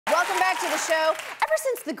Welcome back to the show. Ever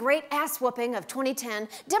since the great ass whooping of 2010,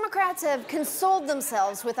 Democrats have consoled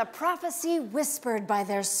themselves with a prophecy whispered by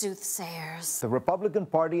their soothsayers. The Republican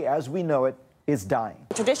Party, as we know it, is dying.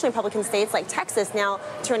 Traditionally Republican states like Texas now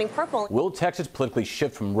turning purple. Will Texas politically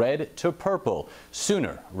shift from red to purple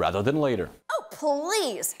sooner rather than later? Oh,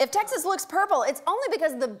 please. If Texas looks purple, it's only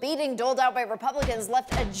because the beating doled out by Republicans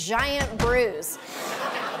left a giant bruise.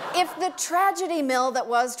 If the tragedy mill that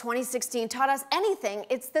was 2016 taught us anything,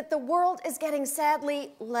 it's that the world is getting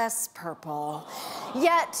sadly less purple.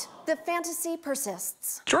 Yet, the fantasy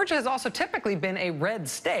persists. Georgia has also typically been a red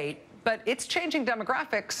state, but its changing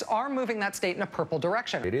demographics are moving that state in a purple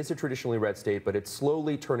direction. It is a traditionally red state, but it's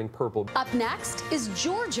slowly turning purple. Up next is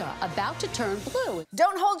Georgia about to turn blue.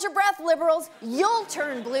 Don't hold your breath, liberals. You'll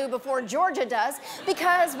turn blue before Georgia does,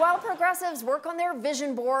 because while progressives work on their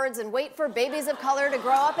vision boards and wait for babies of color to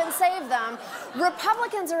grow up and save them,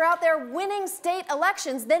 Republicans are out there winning state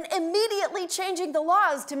elections, then immediately changing the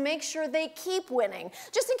laws to make sure they keep winning,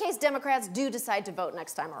 just in case Democrats do decide to vote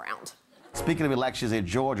next time around. Speaking of elections in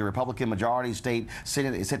Georgia, Republican majority state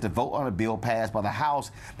Senate is set to vote on a bill passed by the House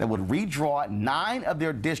that would redraw 9 of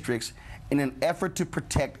their districts in an effort to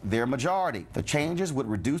protect their majority. The changes would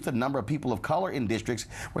reduce the number of people of color in districts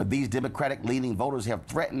where these Democratic-leaning voters have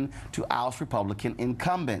threatened to oust Republican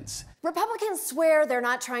incumbents. Republicans swear they're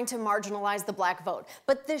not trying to marginalize the black vote,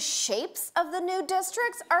 but the shapes of the new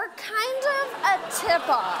districts are kind of a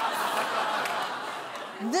tip-off.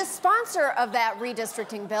 The sponsor of that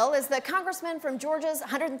redistricting bill is the congressman from Georgia's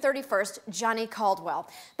 131st, Johnnie Caldwell.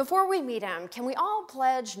 Before we meet him, can we all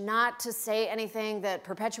pledge not to say anything that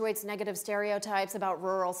perpetuates negative stereotypes about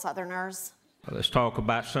rural Southerners? Let's talk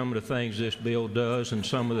about some of the things this bill does and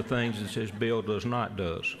some of the things that this bill does not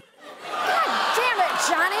does. God damn it,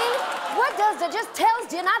 Johnny! What does it just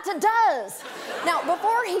tells you not to does? Now,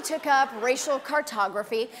 before he took up racial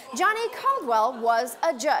cartography, Johnnie Caldwell was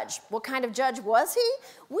a judge. What kind of judge was he?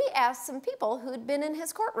 We asked some people who'd been in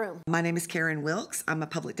his courtroom. My name is Karen Wilkes. I'm a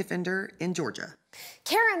public defender in Georgia.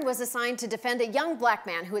 Karen was assigned to defend a young black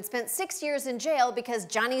man who had spent 6 years in jail because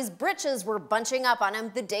Johnny's britches were bunching up on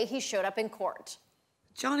him the day he showed up in court.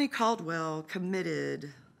 Johnnie Caldwell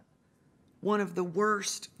committed one of the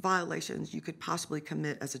worst violations you could possibly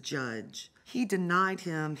commit as a judge. He denied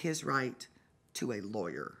him his right to a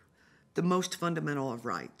lawyer, the most fundamental of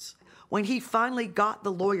rights. When he finally got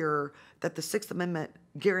the lawyer that the Sixth Amendment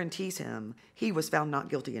guarantees him, he was found not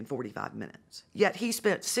guilty in 45 minutes. Yet he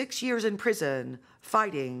spent 6 years in prison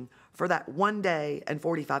fighting for that 1 day and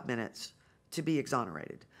 45 minutes to be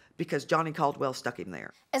exonerated, because Johnnie Caldwell stuck him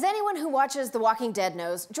there. As anyone who watches The Walking Dead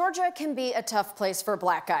knows, Georgia can be a tough place for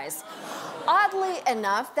black guys. Oddly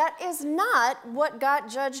enough, that is not what got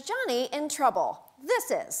Judge Johnny in trouble.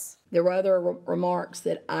 This is. There were other remarks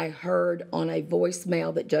that I heard on a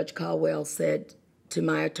voicemail that Judge Caldwell said to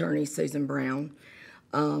my attorney, Susan Brown,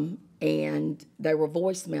 and they were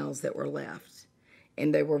voicemails that were left,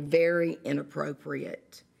 and they were very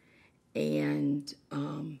inappropriate and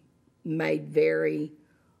made very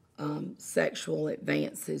sexual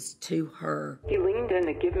advances to her. He leaned in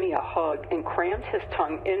to give me a hug and crammed his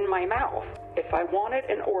tongue in my mouth. If I wanted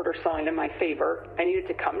an order signed in my favor, I needed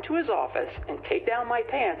to come to his office and take down my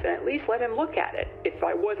pants and at least let him look at it if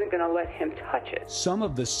I wasn't going to let him touch it. Some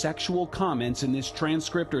of the sexual comments in this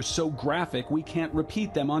transcript are so graphic we can't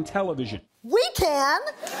repeat them on television. We can!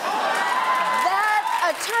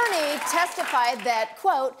 Attorney testified that,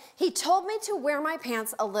 quote, he told me to wear my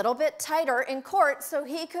pants a little bit tighter in court so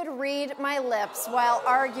he could read my lips while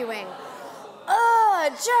arguing.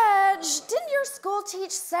 Judge, didn't your school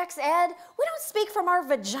teach sex ed? We don't speak from our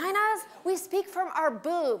vaginas, we speak from our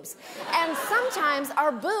boobs. And sometimes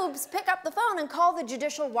our boobs pick up the phone and call the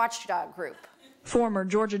judicial watchdog group. Former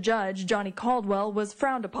Georgia Judge Johnnie Caldwell was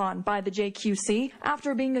frowned upon by the JQC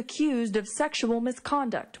after being accused of sexual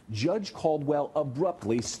misconduct. Judge Caldwell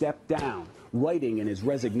abruptly stepped down, writing in his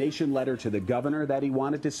resignation letter to the governor that he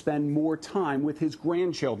wanted to spend more time with his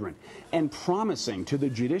grandchildren, and promising to the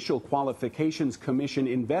Judicial Qualifications Commission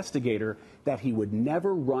investigator that he would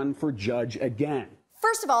never run for judge again.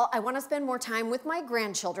 First of all, I want to spend more time with my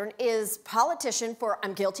grandchildren is politician for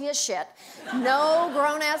I'm guilty as shit. No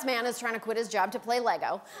grown-ass man is trying to quit his job to play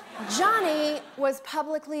Lego. Johnny was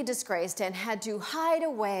publicly disgraced and had to hide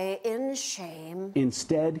away in shame.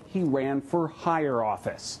 Instead, he ran for higher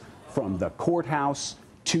office, from the courthouse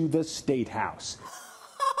to the State House.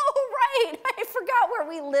 Oh, right. I forgot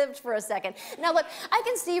where we lived for a second. Now look, I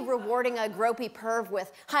can see rewarding a gropey perv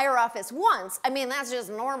with higher office once. I mean, that's just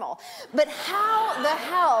normal. But how the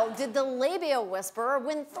hell did the labia whisperer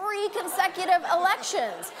win 3 consecutive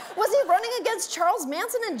elections? Was he running against Charles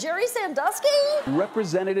Manson and Jerry Sandusky?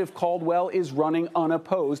 Representative Caldwell is running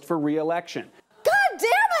unopposed for re-election. God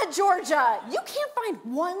damn it, Georgia! You can't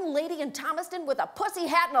find one lady in Thomaston with a pussy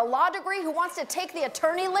hat and a law degree who wants to take the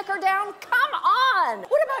attorney liquor down? Come on!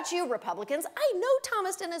 What about you, Republicans? I know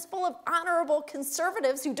Thomaston is full of honorable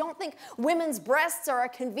conservatives who don't think women's breasts are a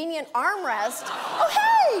convenient armrest. Oh,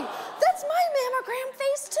 hey! That's my mammogram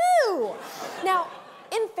face, too! Now,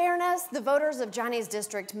 in fairness, the voters of Johnny's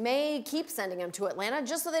district may keep sending him to Atlanta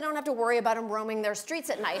just so they don't have to worry about him roaming their streets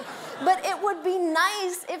at night. But it would be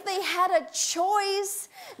nice if they had a choice.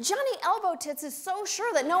 Johnny Elbow Tits is so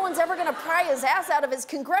sure that no one's ever gonna pry his ass out of his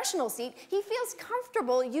congressional seat, he feels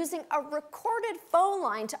comfortable using a recorded phone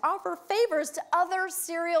line to offer favors to other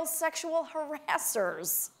serial sexual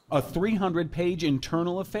harassers. A 300-page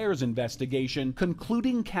internal affairs investigation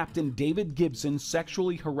concluding Captain David Gibson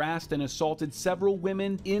sexually harassed and assaulted several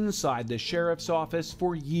women inside the sheriff's office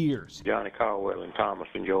for years. Johnnie Caldwell in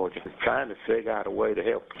Thomaston, Georgia, trying to figure out a way to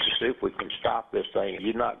help to see if we can stop this thing.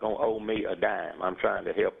 You're not going to owe me a dime. I'm trying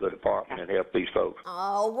to help the department and help these folks.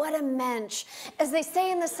 Oh, what a mensch. As they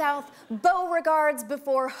say in the South, Beauregards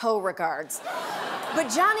before Beauregards. But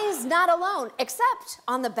Johnny's not alone, except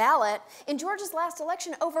on the ballot. In Georgia's last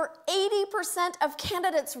election, over 80% of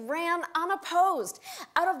candidates ran unopposed.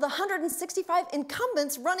 Out of the 165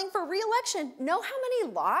 incumbents running for re-election, know how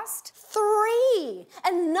many lost? 3.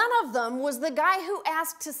 And none of them was the guy who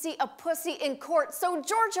asked to see a pussy in court. So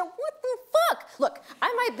Georgia, what the fuck? Look,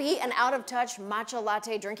 I might be an out-of-touch, matcha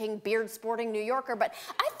latte drinking, beard sporting New Yorker, but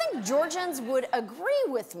I think Georgians would agree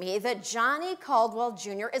with me that Johnnie Caldwell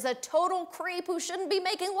Jr. is a total creep who shouldn't be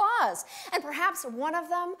making laws. And perhaps one of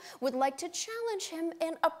them would like to challenge him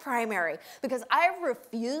in a primary, because I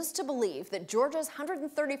refuse to believe that Georgia's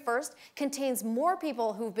 131st contains more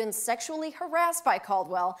people who've been sexually harassed by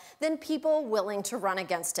Caldwell than people willing to run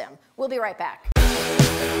against him. We'll be right back.